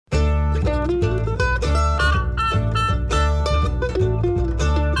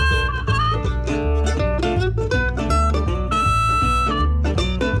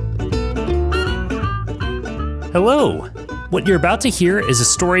Hello! What you're about to hear is a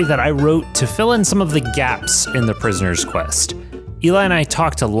story that I wrote to fill in some of the gaps in the prisoner's quest. Eli and I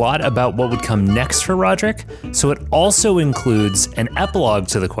talked a lot about what would come next for Roderick, so it also includes an epilogue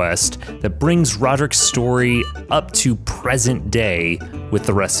to the quest that brings Roderick's story up to present day with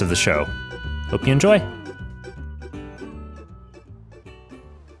the rest of the show. Hope you enjoy.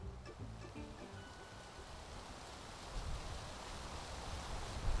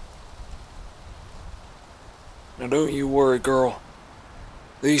 Now don't you worry, girl.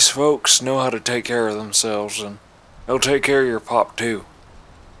 These folks know how to take care of themselves, and they'll take care of your pop too.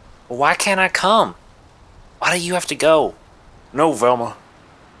 Well, why can't I come? Why do you have to go? No, Velma.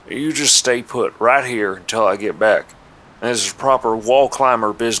 You just stay put right here until I get back. And this is proper wall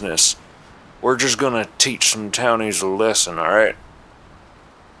climber business. We're just gonna teach some townies a lesson, alright?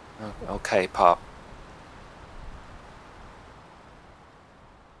 Okay, Pop.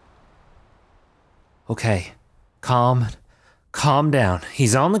 Okay. Calm down.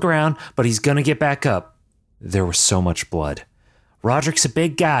 He's on the ground, but he's gonna get back up. There was so much blood. Roderick's a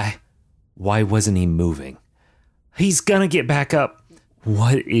big guy. Why wasn't he moving? He's gonna get back up.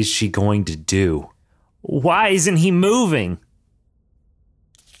 What is she going to do? Why isn't he moving?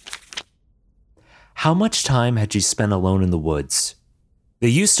 How much time had you spent alone in the woods? They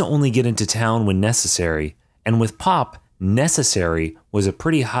used to only get into town when necessary, and with Pop, necessary was a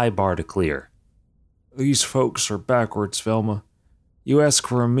pretty high bar to clear. These folks are backwards, Velma. You ask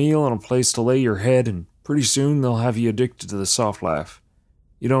for a meal and a place to lay your head, and pretty soon they'll have you addicted to the soft life.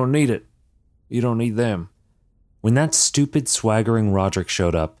 You don't need it. You don't need them. When that stupid, swaggering Roderick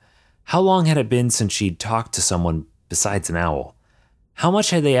showed up, how long had it been since she'd talked to someone besides an owl? How much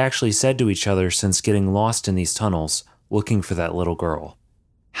had they actually said to each other since getting lost in these tunnels, looking for that little girl?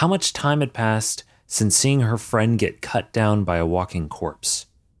 How much time had passed since seeing her friend get cut down by a walking corpse?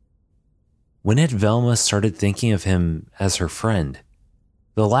 When had Velma started thinking of him as her friend?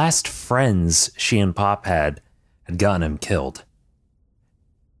 The last friends she and Pop had gotten him killed.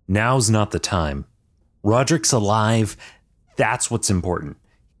 Now's not the time. Roderick's alive. That's what's important.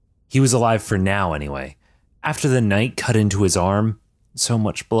 He was alive for now, anyway. After the knight cut into his arm, so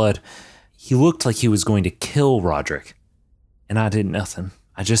much blood, he looked like he was going to kill Roderick. And I did nothing.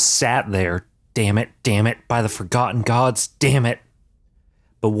 I just sat there. Damn it, by the forgotten gods, damn it.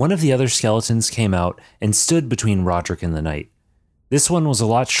 But one of the other skeletons came out and stood between Roderick and the knight. This one was a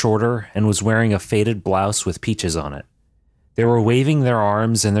lot shorter and was wearing a faded blouse with peaches on it. They were waving their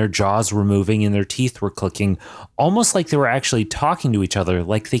arms and their jaws were moving and their teeth were clicking, almost like they were actually talking to each other,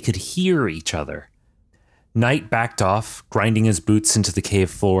 like they could hear each other. Knight backed off, grinding his boots into the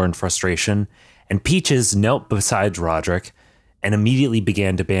cave floor in frustration, and Peaches knelt beside Roderick and immediately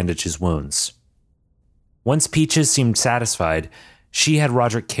began to bandage his wounds. Once Peaches seemed satisfied, she had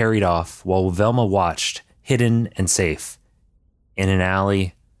Roderick carried off while Velma watched, hidden and safe. In an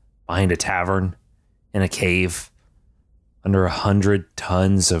alley, behind a tavern, in a cave, under 100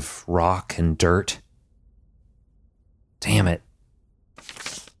 tons of rock and dirt. Damn it.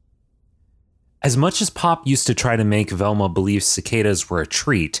 As much as Pop used to try to make Velma believe cicadas were a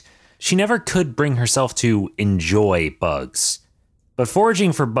treat, she never could bring herself to enjoy bugs. But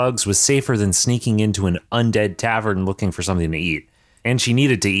foraging for bugs was safer than sneaking into an undead tavern looking for something to eat. And she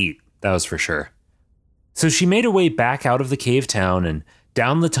needed to eat, that was for sure. So she made her way back out of the cave town and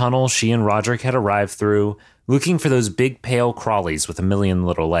down the tunnel she and Roderick had arrived through, looking for those big pale crawlies with a million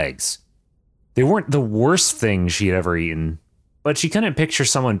little legs. They weren't the worst thing she had ever eaten, but she couldn't picture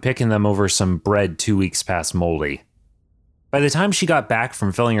someone picking them over some bread 2 weeks past moldy. By the time she got back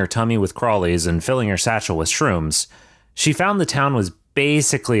from filling her tummy with crawlies and filling her satchel with shrooms, she found the town was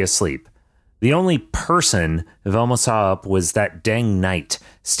basically asleep. The only person Velma saw up was that dang knight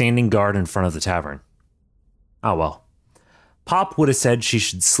standing guard in front of the tavern. Oh well. Pop would have said she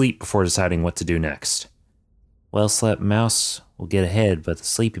should sleep before deciding what to do next. Well-slept mouse will get ahead, but the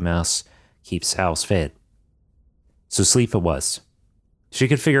sleepy mouse keeps the house fed. So sleep it was. She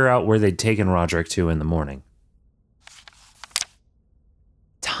could figure out where they'd taken Roderick to in the morning.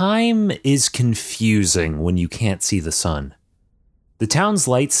 Time is confusing when you can't see the sun. The town's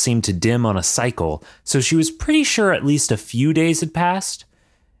lights seemed to dim on a cycle, so she was pretty sure at least a few days had passed.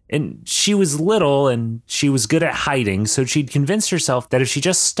 And she was little and she was good at hiding, so she'd convinced herself that if she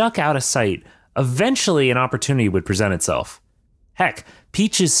just stuck out of sight, eventually an opportunity would present itself. Heck,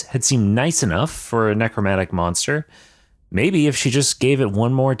 Peaches had seemed nice enough for a necromantic monster. Maybe if she just gave it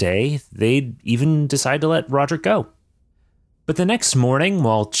one more day, they'd even decide to let Roderick go. But the next morning,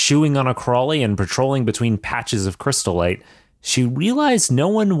 while chewing on a crawly and patrolling between patches of crystal light, she realized no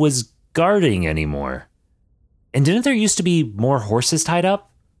one was guarding anymore. And didn't there used to be more horses tied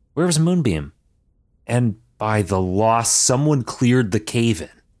up? Where was Moonbeam? And by the law, someone cleared the cave in.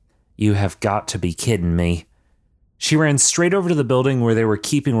 You have got to be kidding me. She ran straight over to the building where they were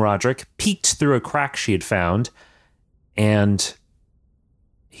keeping Roderick, peeked through a crack she had found, and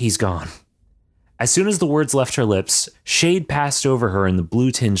he's gone. As soon as the words left her lips, shade passed over her in the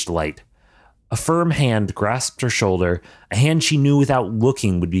blue-tinged light. A firm hand grasped her shoulder, a hand she knew without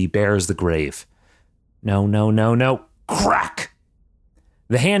looking would be bare as the grave. No, no, no, no. Crack!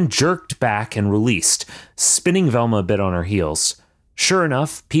 The hand jerked back and released, spinning Velma a bit on her heels. Sure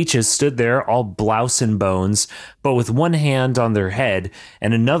enough, Peaches stood there all blouse and bones, but with one hand on their head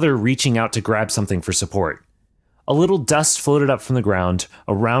and another reaching out to grab something for support. A little dust floated up from the ground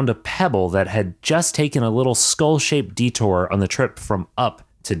around a pebble that had just taken a little skull-shaped detour on the trip from up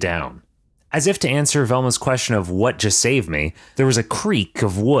to down. As if to answer Velma's question of what just saved me, there was a creak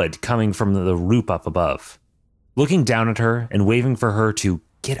of wood coming from the roof up above. Looking down at her and waving for her to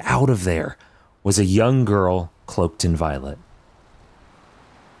get out of there was a young girl cloaked in violet.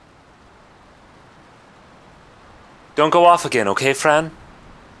 Don't go off again, okay, Fran?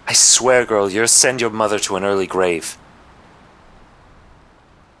 I swear, girl, you'll send your mother to an early grave.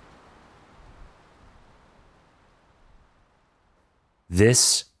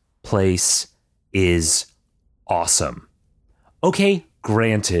 This place is awesome. Okay,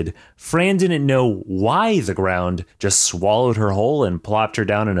 granted, Fran didn't know why the ground just swallowed her whole and plopped her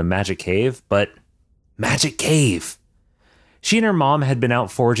down in a magic cave, but magic cave. She and her mom had been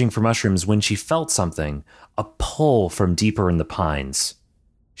out foraging for mushrooms when she felt something, a pull from deeper in the pines.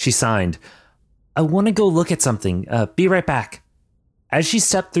 She signed, I want to go look at something. Be right back. As she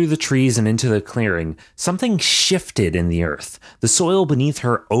stepped through the trees and into the clearing, something shifted in the earth. The soil beneath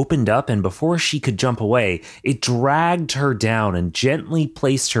her opened up, and before she could jump away, it dragged her down and gently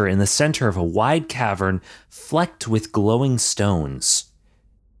placed her in the center of a wide cavern flecked with glowing stones.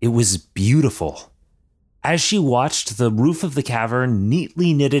 It was beautiful. As she watched, the roof of the cavern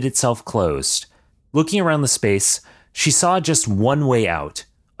neatly knitted itself closed. Looking around the space, she saw just one way out,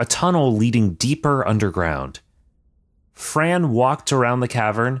 a tunnel leading deeper underground. Fran walked around the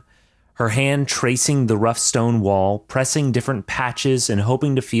cavern, her hand tracing the rough stone wall, pressing different patches and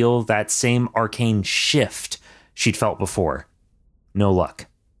hoping to feel that same arcane shift she'd felt before. No luck.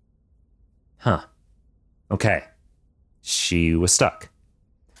 Huh. Okay. She was stuck.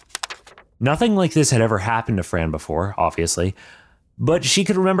 Nothing like this had ever happened to Fran before, obviously, but she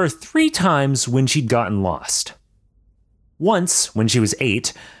could remember 3 times when she'd gotten lost. Once, when she was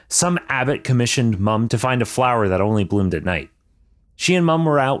 8, some abbot commissioned Mum to find a flower that only bloomed at night. She and Mum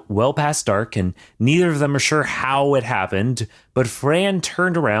were out well past dark, and neither of them are sure how it happened, but Fran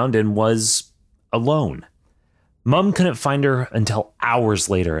turned around and was alone. Mum couldn't find her until hours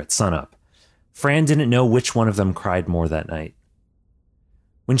later at sunup. Fran didn't know which one of them cried more that night.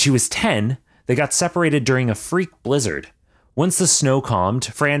 When she was 10, they got separated during a freak blizzard. Once the snow calmed,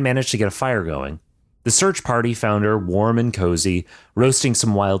 Fran managed to get a fire going. The search party found her warm and cozy, roasting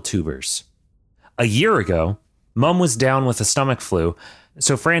some wild tubers. A year ago, Mum was down with a stomach flu,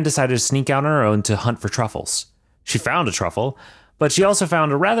 so Fran decided to sneak out on her own to hunt for truffles. She found a truffle, but she also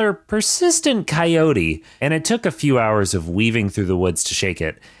found a rather persistent coyote, and it took a few hours of weaving through the woods to shake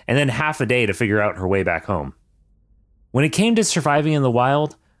it, and then half a day to figure out her way back home. When it came to surviving in the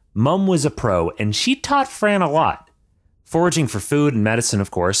wild, Mum was a pro, and she taught Fran a lot. Foraging for food and medicine,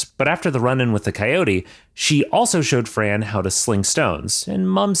 of course, but after the run-in with the coyote, she also showed Fran how to sling stones,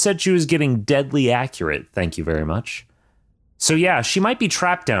 and Mum said she was getting deadly accurate, thank you very much. So yeah, she might be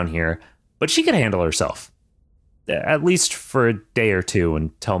trapped down here, but she could handle herself. At least for a day or two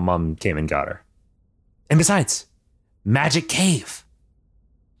until Mum came and got her. And besides, magic cave.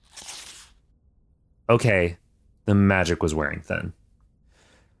 Okay, the magic was wearing thin.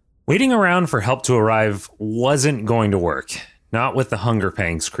 Waiting around for help to arrive wasn't going to work, not with the hunger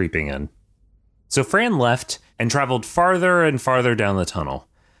pangs creeping in. So Fran left and traveled farther and farther down the tunnel.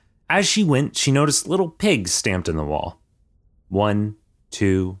 As she went, she noticed little pigs stamped in the wall. 1,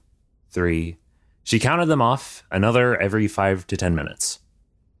 2, 3. She counted them off, another every 5 to 10 minutes.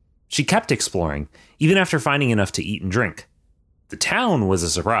 She kept exploring, even after finding enough to eat and drink. The town was a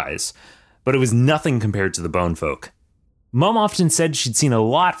surprise, but it was nothing compared to the bone folk. Mum often said she'd seen a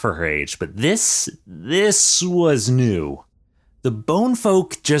lot for her age, but this was new. The bone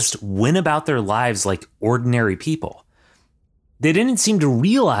folk just went about their lives like ordinary people. They didn't seem to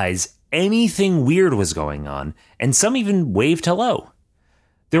realize anything weird was going on, and some even waved hello.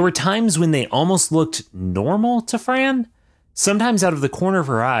 There were times when they almost looked normal to Fran, Sometimes out of the corner of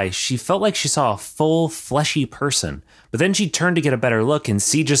her eye, she felt like she saw a full, fleshy person, but then she'd turn to get a better look and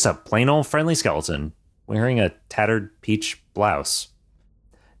see just a plain old friendly skeleton, wearing a tattered peach blouse.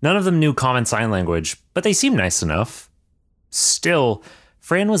 None of them knew common sign language, but they seemed nice enough. Still,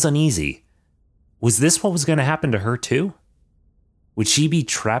 Fran was uneasy. Was this what was going to happen to her too? Would she be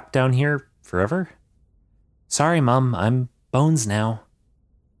trapped down here forever? Sorry, Mum, I'm Bones now.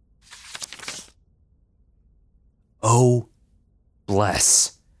 Oh,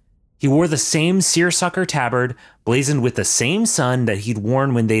 bless. He wore the same seersucker tabard, blazoned with the same sun that he'd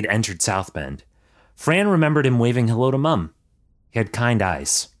worn when they'd entered South Bend. Fran remembered him waving hello to Mum. He had kind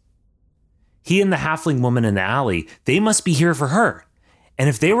eyes. He and the halfling woman in the alley, they must be here for her. And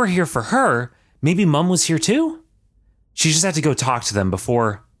if they were here for her, maybe Mum was here too? She just had to go talk to them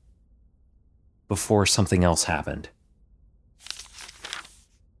before something else happened.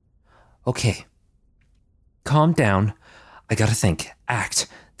 Okay. Calm down. I gotta think. Act.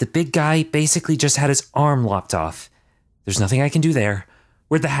 The big guy basically just had his arm lopped off. There's nothing I can do there.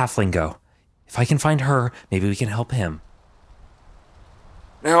 Where'd the halfling go? If I can find her, maybe we can help him.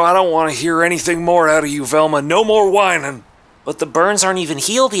 Now, I don't want to hear anything more out of you, Velma. No more whining. But the burns aren't even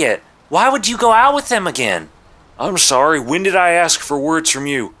healed yet. Why would you go out with them again? I'm sorry. When did I ask for words from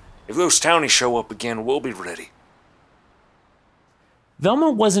you? If those townies show up again, we'll be ready.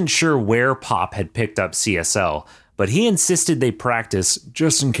 Velma wasn't sure where Pop had picked up CSL, but he insisted they practice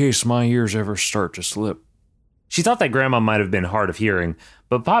just in case my ears ever start to slip. She thought that Grandma might have been hard of hearing,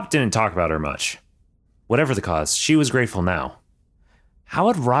 but Pop didn't talk about her much. Whatever the cause, she was grateful now. How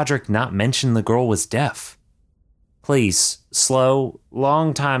had Roderick not mentioned the girl was deaf? Please, slow,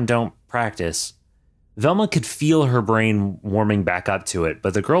 long time don't practice. Velma could feel her brain warming back up to it,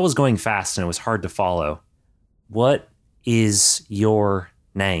 but the girl was going fast and it was hard to follow. What is your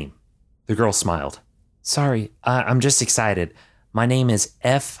name? The girl smiled. Sorry, I'm just excited. My name is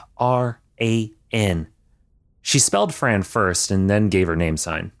F-R-A-N. She spelled Fran first and then gave her name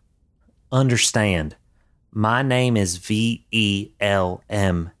sign. Understand. My name is V-E-L-M-A.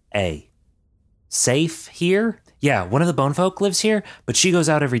 Safe here? Yeah, one of the bone folk lives here, but she goes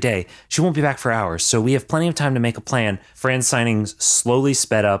out every day. She won't be back for hours, so we have plenty of time to make a plan. Fran's signings slowly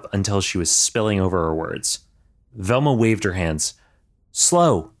sped up until she was spilling over her words. Velma waved her hands.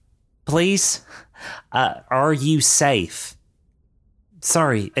 Slow, please. Are you safe?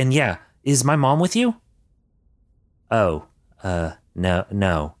 Sorry, and yeah, is my mom with you? Oh,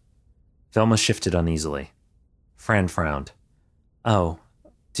 no. Velma shifted uneasily. Fran frowned. Oh,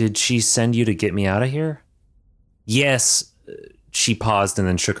 did she send you to get me out of here? Yes. She paused and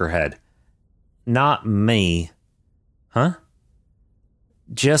then shook her head. Not me. Huh?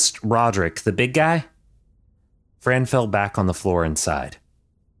 Just Roderick, the big guy? Fran fell back on the floor and sighed.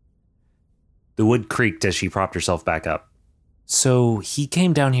 The wood creaked as she propped herself back up. So he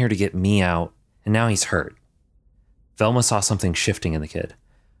came down here to get me out, and now he's hurt. Velma saw something shifting in the kid.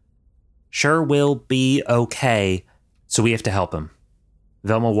 Sure will be okay, so we have to help him.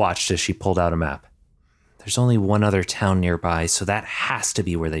 Velma watched as she pulled out a map. There's only one other town nearby, so that has to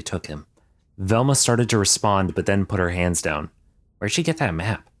be where they took him. Velma started to respond, but then put her hands down. Where'd she get that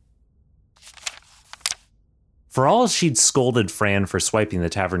map? For all she'd scolded Fran for swiping the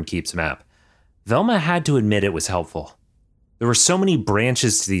Tavern Keep's map, Velma had to admit it was helpful. There were so many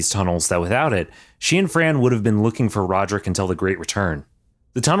branches to these tunnels that without it, she and Fran would have been looking for Roderick until the Great Return.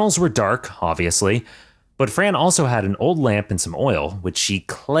 The tunnels were dark, obviously, but Fran also had an old lamp and some oil, which she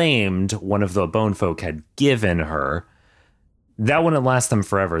claimed one of the bone folk had given her. That wouldn't last them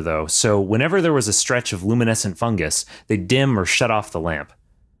forever, though, so whenever there was a stretch of luminescent fungus, they'd dim or shut off the lamp.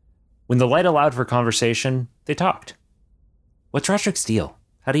 When the light allowed for conversation, they talked. What's Roderick's deal?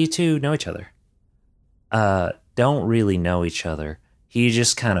 How do you two know each other? Don't really know each other. He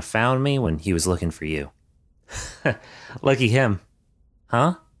just kind of found me when he was looking for you. Lucky him.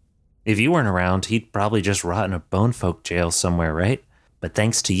 Huh? If you weren't around, he'd probably just rot in a bone folk jail somewhere, right? But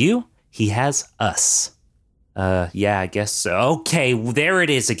thanks to you, he has us. Yeah, I guess so. Okay, there it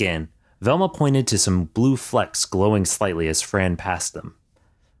is again. Velma pointed to some blue flecks glowing slightly as Fran passed them.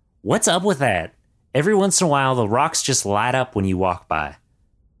 What's up with that? Every once in a while, the rocks just light up when you walk by.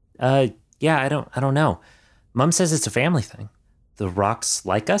 Yeah, I don't know. Mom says it's a family thing. The rocks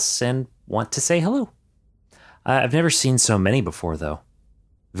like us and want to say hello. I've never seen so many before, though.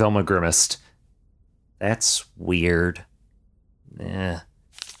 Velma grimaced. That's weird.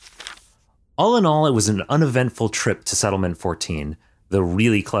 All in all, it was an uneventful trip to Settlement 14, the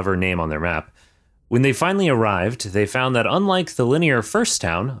really clever name on their map. When they finally arrived, they found that unlike the linear first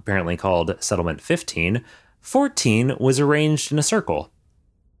town, apparently called Settlement 15, 14 was arranged in a circle.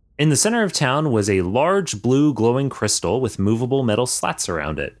 In the center of town was a large blue glowing crystal with movable metal slats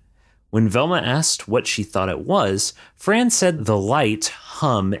around it. When Velma asked what she thought it was, Fran said the light,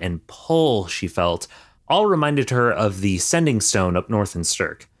 hum, and pull she felt all reminded her of the Sending Stone up north in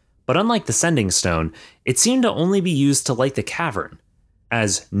Stirk. But unlike the Sending Stone, it seemed to only be used to light the cavern.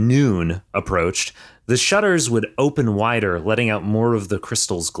 As noon approached, the shutters would open wider, letting out more of the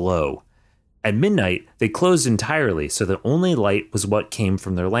crystal's glow. At midnight, they closed entirely, so the only light was what came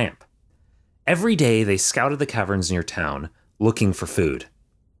from their lamp. Every day, they scouted the caverns near town, looking for food.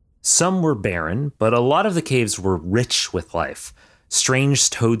 Some were barren, but a lot of the caves were rich with life. Strange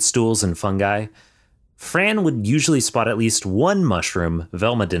toadstools and fungi. Fran would usually spot at least one mushroom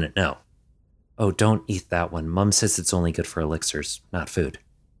Velma didn't know. Oh, don't eat that one. Mum says it's only good for elixirs, not food.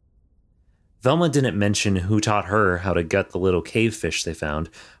 Velma didn't mention who taught her how to gut the little cave fish they found,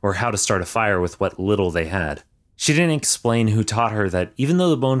 or how to start a fire with what little they had. She didn't explain who taught her that even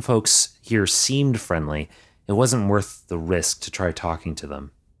though the bone folks here seemed friendly, it wasn't worth the risk to try talking to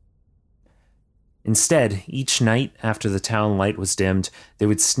them. Instead, each night after the town light was dimmed, they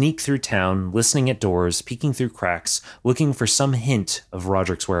would sneak through town, listening at doors, peeking through cracks, looking for some hint of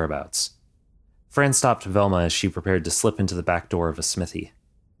Roderick's whereabouts. Fran stopped Velma as she prepared to slip into the back door of a smithy.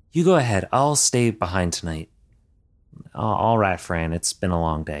 You go ahead, I'll stay behind tonight. All right, Fran, it's been a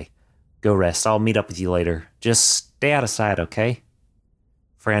long day. Go rest, I'll meet up with you later. Just stay out of sight, okay?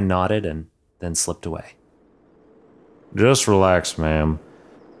 Fran nodded and then slipped away. Just relax, ma'am.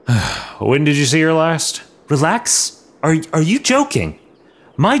 When did you see her last? Relax? Are you joking?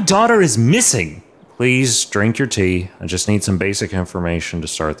 My daughter is missing. Please drink your tea. I just need some basic information to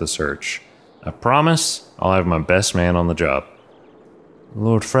start the search. I promise I'll have my best man on the job.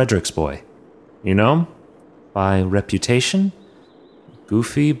 Lord Frederick's boy. You know him? By reputation?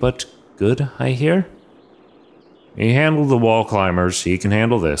 Goofy but good, I hear. He handled the wall climbers. He can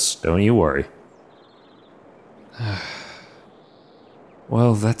handle this. Don't you worry.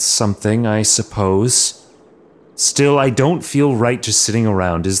 Well, that's something, I suppose. Still, I don't feel right just sitting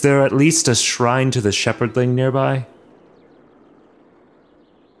around. Is there at least a shrine to the shepherdling nearby?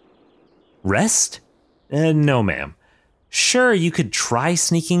 Rest? No, ma'am. Sure, you could try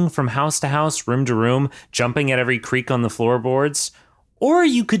sneaking from house to house, room to room, jumping at every creak on the floorboards. Or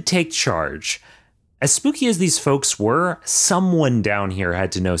you could take charge. As spooky as these folks were, someone down here had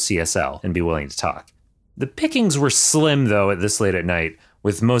to know CSL and be willing to talk. The pickings were slim, though, at this late at night,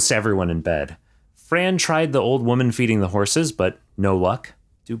 with most everyone in bed. Fran tried the old woman feeding the horses, but no luck.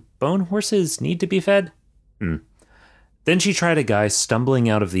 Do bone horses need to be fed? Then she tried a guy stumbling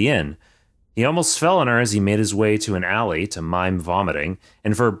out of the inn. He almost fell on her as he made his way to an alley to mime vomiting,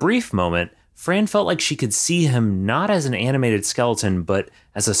 and for a brief moment, Fran felt like she could see him not as an animated skeleton, but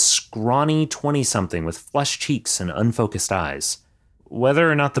as a scrawny 20-something with flushed cheeks and unfocused eyes. Whether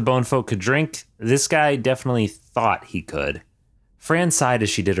or not the bone folk could drink, this guy definitely thought he could. Fran sighed as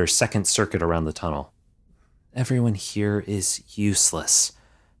she did her second circuit around the tunnel. Everyone here is useless,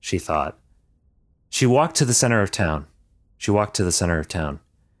 she thought. She walked to the center of town.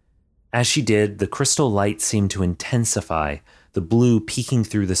 As she did, the crystal light seemed to intensify, the blue peeking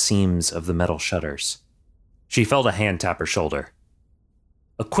through the seams of the metal shutters. She felt a hand tap her shoulder.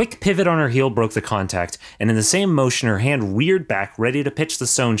 A quick pivot on her heel broke the contact, and in the same motion her hand reared back, ready to pitch the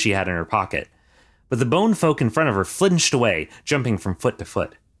stone she had in her pocket. But the bone folk in front of her flinched away, jumping from foot to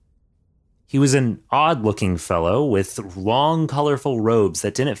foot. He was an odd-looking fellow with long, colorful robes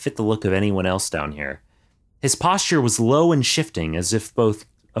that didn't fit the look of anyone else down here. His posture was low and shifting, as if both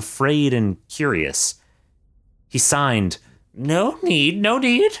afraid and curious. He signed, No need.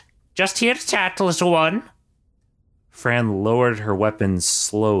 Just here to chat, little one." Fran lowered her weapon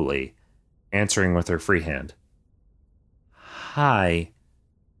slowly, answering with her free hand. "Hi.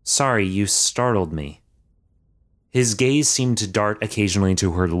 Sorry, you startled me." His gaze seemed to dart occasionally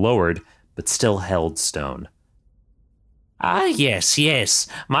to her lowered, but still held stone. "Ah, yes.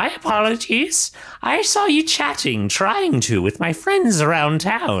 My apologies. I saw you trying to, with my friends around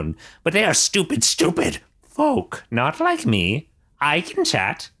town. But they are stupid folk, not like me. I can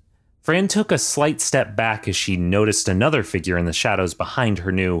chat." Fran took a slight step back as she noticed another figure in the shadows behind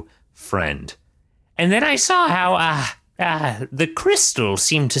her new friend. "And then I saw how, the crystal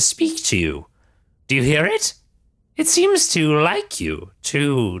seemed to speak to you. Do you hear it? It seems to like you,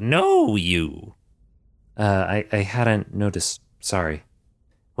 to know you." I hadn't noticed. Sorry.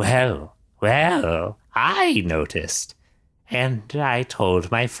 Well, I noticed. And I told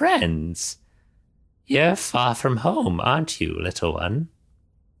my friends. You're far from home, aren't you, little one?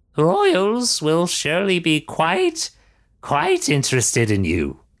 The royals will surely be quite interested in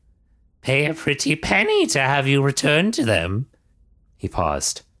you. Pay a pretty penny to have you return to them." He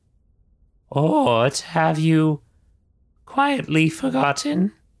paused. Or have you quietly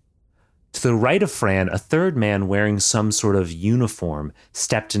forgotten? To the right of Fran, a third man wearing some sort of uniform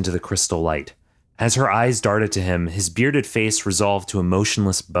stepped into the crystal light. As her eyes darted to him, his bearded face resolved to a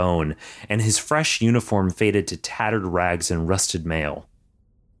motionless bone, and his fresh uniform faded to tattered rags and rusted mail.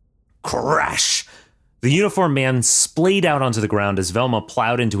 Crash! The uniformed man splayed out onto the ground as Velma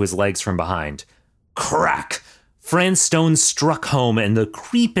plowed into his legs from behind. Crack! Fran's stone struck home, and the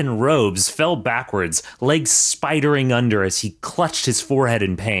creep-in robes fell backwards, legs spidering under as he clutched his forehead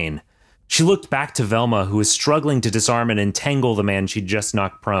in pain. She looked back to Velma, who was struggling to disarm and entangle the man she'd just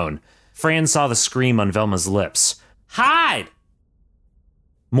knocked prone. Fran saw the scream on Velma's lips. Hide!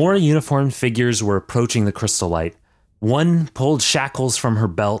 More uniformed figures were approaching the crystal light. One pulled shackles from her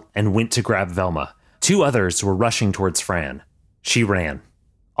belt and went to grab Velma. 2 others were rushing towards Fran. She ran.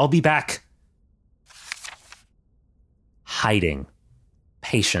 I'll be back. Hiding.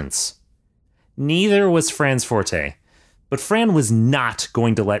 Patience. Neither was Fran's forte. But Fran was not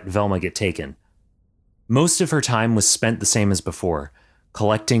going to let Velma get taken. Most of her time was spent the same as before,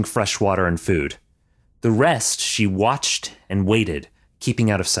 collecting fresh water and food. The rest she watched and waited, keeping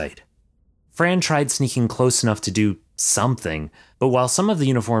out of sight. Fran tried sneaking close enough to do something, but while some of the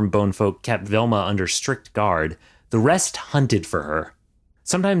uniformed bone folk kept Velma under strict guard, the rest hunted for her.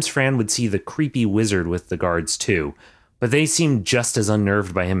 Sometimes Fran would see the creepy wizard with the guards too, but they seemed just as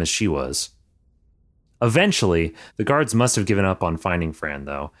unnerved by him as she was. Eventually, the guards must have given up on finding Fran,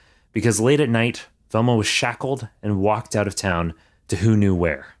 though, because late at night, Velma was shackled and walked out of town to who knew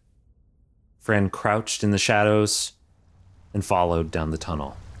where. Fran crouched in the shadows and followed down the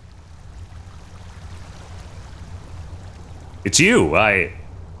tunnel. It's you. I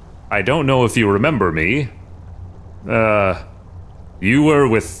don't know if you remember me. You were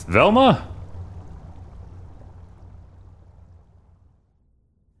with Velma?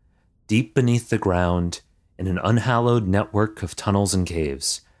 Deep beneath the ground, in an unhallowed network of tunnels and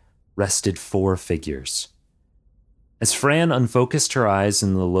caves, rested 4 figures. As Fran unfocused her eyes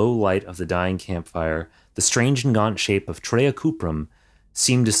in the low light of the dying campfire, the strange and gaunt shape of Trea Cuprum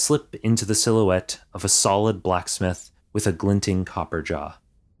seemed to slip into the silhouette of a solid blacksmith with a glinting copper jaw.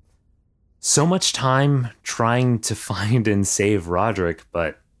 So much time trying to find and save Roderick,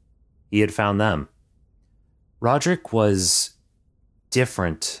 but he had found them. Roderick was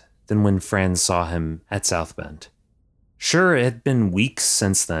different than when Fran saw him at South Bend. Sure, it had been weeks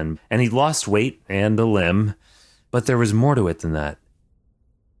since then, and he'd lost weight and a limb, but there was more to it than that.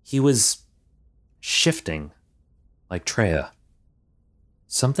 He was shifting, like Trea.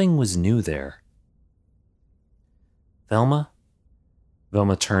 Something was new there. Velma?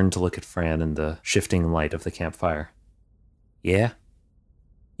 Velma turned to look at Fran in the shifting light of the campfire. Yeah?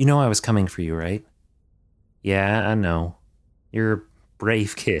 You know I was coming for you, right? Yeah, I know. You're a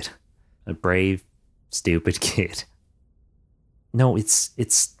brave kid. A brave, stupid kid. No,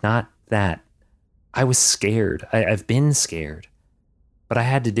 it's not that. I was scared. I've been scared. But I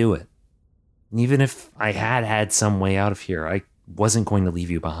had to do it. And even if I had some way out of here, I wasn't going to leave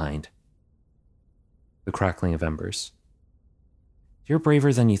you behind. The crackling of embers. You're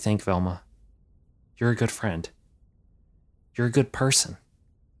braver than you think, Velma. You're a good friend. You're a good person.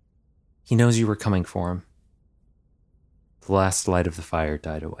 He knows you were coming for him. The last light of the fire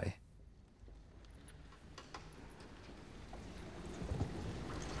died away.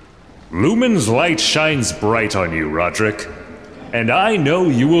 Lumen's light shines bright on you, Roderick, and I know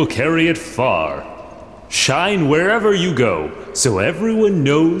you will carry it far. Shine wherever you go, so everyone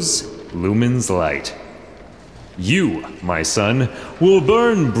knows Lumen's light. You, my son, will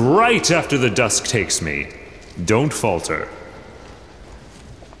burn bright after the dusk takes me. Don't falter.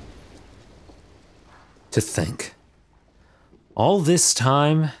 To think. All this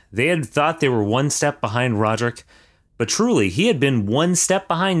time, they had thought they were one step behind Roderick, but truly, he had been one step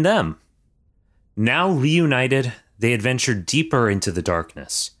behind them. Now reunited, they had ventured deeper into the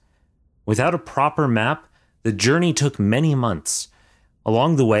darkness. Without a proper map, the journey took many months.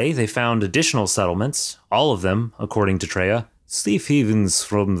 Along the way, they found additional settlements, all of them, according to Trea, safe havens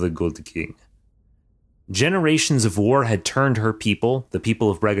from the good king. Generations of war had turned her people, the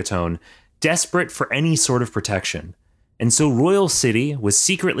people of Bregatone, desperate for any sort of protection. And so Royal City was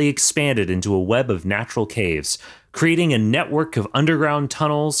secretly expanded into a web of natural caves, creating a network of underground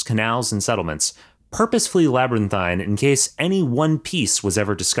tunnels, canals, and settlements, purposefully labyrinthine in case any one piece was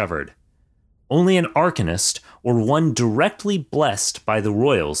ever discovered. Only an arcanist, or one directly blessed by the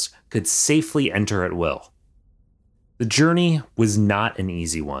royals, could safely enter at will. The journey was not an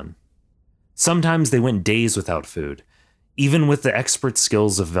easy one. Sometimes they went days without food, even with the expert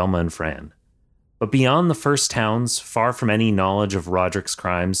skills of Velma and Fran. But beyond the first towns, far from any knowledge of Roderick's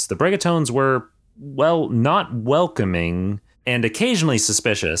crimes, the Brigatones were, well, not welcoming and occasionally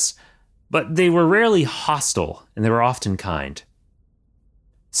suspicious, but they were rarely hostile and they were often kind.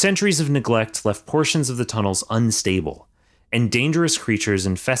 Centuries of neglect left portions of the tunnels unstable, and dangerous creatures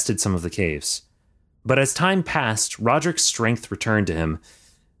infested some of the caves. But as time passed, Roderick's strength returned to him.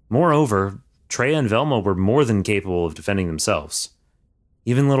 Moreover, Treya and Velma were more than capable of defending themselves.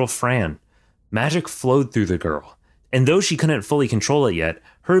 Even little Fran. Magic flowed through the girl, and though she couldn't fully control it yet,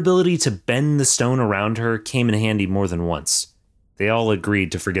 her ability to bend the stone around her came in handy more than once. They all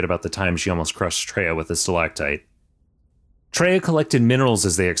agreed to forget about the time she almost crushed Treya with a stalactite. Treya collected minerals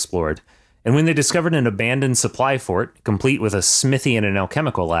as they explored, and when they discovered an abandoned supply fort, complete with a smithy and an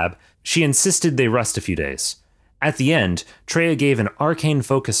alchemical lab, she insisted they rest a few days. At the end, Treya gave an arcane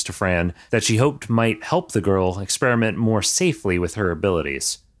focus to Fran that she hoped might help the girl experiment more safely with her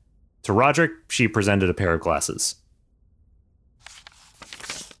abilities. To Roderick, she presented a pair of glasses.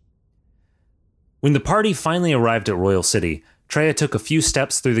 When the party finally arrived at Royal City, Treya took a few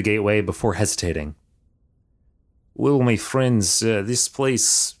steps through the gateway before hesitating. Well, my friends, this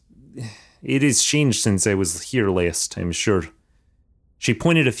place... It has changed since I was here last, I'm sure. She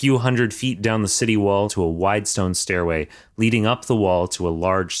pointed a few 100 feet down the city wall to a wide stone stairway leading up the wall to a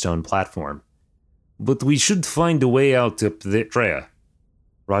large stone platform. But we should find a way out up there. Treya.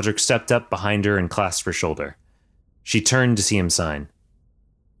 Roderick stepped up behind her and clasped her shoulder. She turned to see him sign.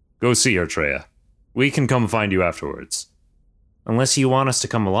 Go see her, Treya. We can come find you afterwards. Unless you want us to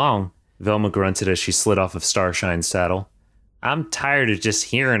come along, Velma grunted as she slid off of Starshine's saddle. I'm tired of just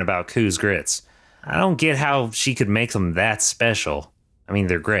hearing about Koo's grits. I don't get how she could make them that special. I mean,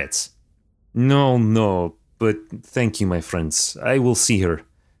 they're grits. No, but thank you, my friends. I will see her.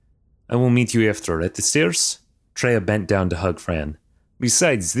 I will meet you after, at the stairs. Treya bent down to hug Fran.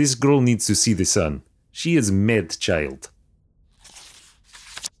 Besides, this girl needs to see the sun. She is mad child.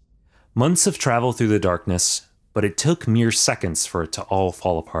 Months of travel through the darkness, but it took mere seconds for it to all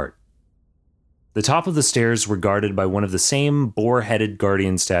fall apart. The top of the stairs were guarded by one of the same boar-headed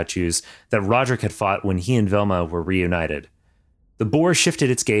guardian statues that Roderick had fought when he and Velma were reunited. The boar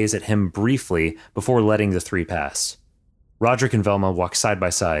shifted its gaze at him briefly before letting the three pass. Roderick and Velma walked side by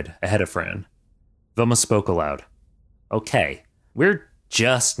side, ahead of Fran. Velma spoke aloud. Okay, we're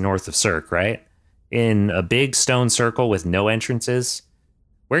just north of Cirque, right? In a big stone circle with no entrances?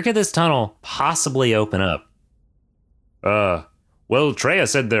 Where could this tunnel possibly open up? Well, Treya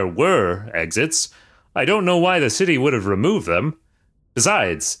said there were exits. I don't know why the city would have removed them.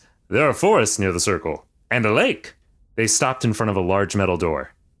 Besides, there are forests near the circle, and a lake. They stopped in front of a large metal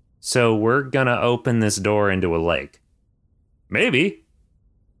door. So we're gonna open this door into a lake. Maybe.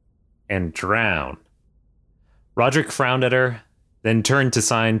 And drown. Roderick frowned at her, then turned to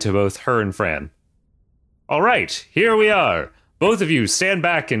sign to both her and Fran. All right, here we are. Both of you stand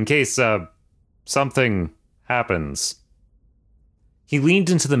back in case, something happens. He leaned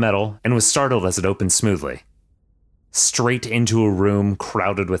into the metal and was startled as it opened smoothly. Straight into a room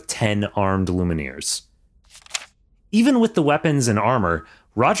crowded with 10 armed Lumineers. Even with the weapons and armor,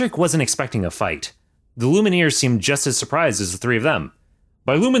 Roderick wasn't expecting a fight. The Lumineers seemed just as surprised as the three of them.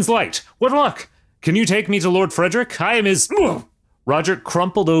 By Lumen's light, what luck! Can you take me to Lord Frederick? I am his... Roderick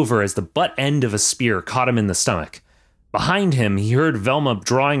crumpled over as the butt end of a spear caught him in the stomach. Behind him, he heard Velma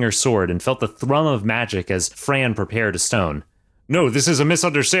drawing her sword and felt the thrum of magic as Fran prepared a stone. No, this is a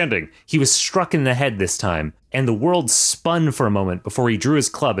misunderstanding. He was struck in the head this time, and the world spun for a moment before he drew his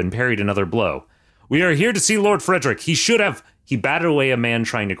club and parried another blow. We are here to see Lord Frederick. He should have... He batted away a man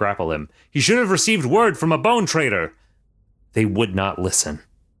trying to grapple him. He should have received word from a bone trader. They would not listen.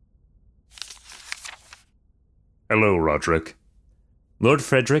 Hello, Roderick. Lord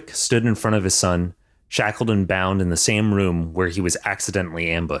Frederick stood in front of his son, shackled and bound in the same room where he was accidentally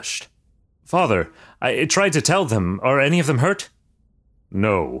ambushed. Father, I tried to tell them. Are any of them hurt?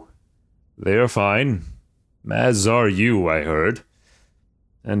 No. They are fine. As are you, I heard.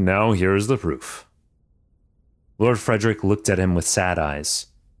 And now here is the proof. Lord Frederick looked at him with sad eyes.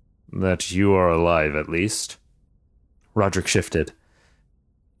 That you are alive, at least. Roderick shifted.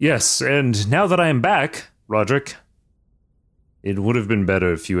 Yes, and now that I am back, Roderick... It would have been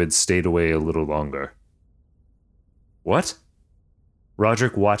better if you had stayed away a little longer. What?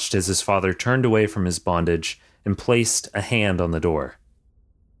 Roderick watched as his father turned away from his bondage and placed a hand on the door.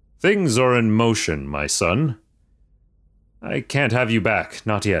 Things are in motion, my son. I can't have you back,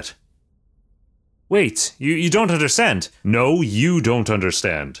 not yet. Wait, you don't understand. No, you don't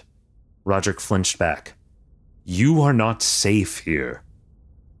understand. Roderick flinched back. You are not safe here.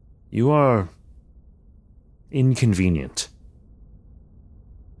 You are inconvenient.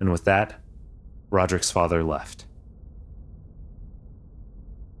 And with that, Roderick's father left.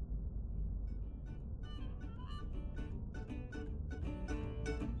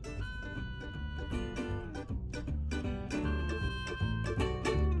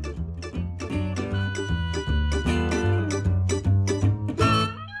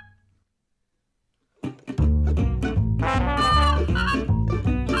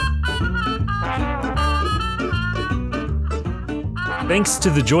 Thanks to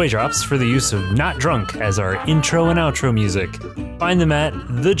the Joy Drops for the use of Not Drunk as our intro and outro music. Find them at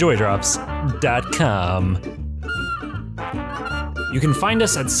thejoydrops.com. You can find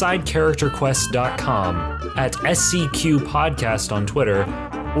us at sidecharacterquest.com, at SCQ Podcast on Twitter,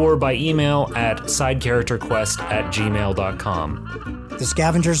 or by email at sidecharacterquest@gmail.com. The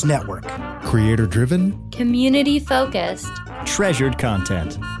Scavengers Network. Creator-driven, community-focused, treasured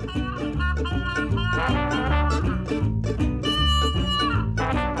content.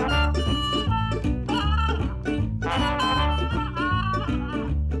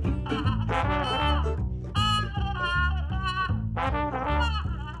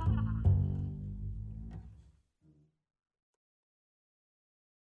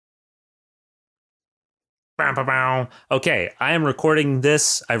 Okay, I am recording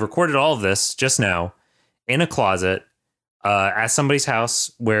this. I recorded all of this just now in a closet at somebody's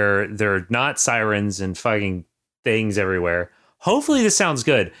house where there are not sirens and fucking things everywhere. Hopefully this sounds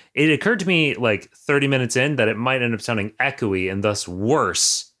good. It occurred to me like 30 minutes in that it might end up sounding echoey and thus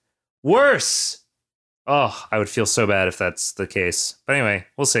worse. Worse! Oh, I would feel so bad if that's the case. But anyway,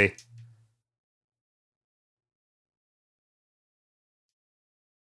 we'll see.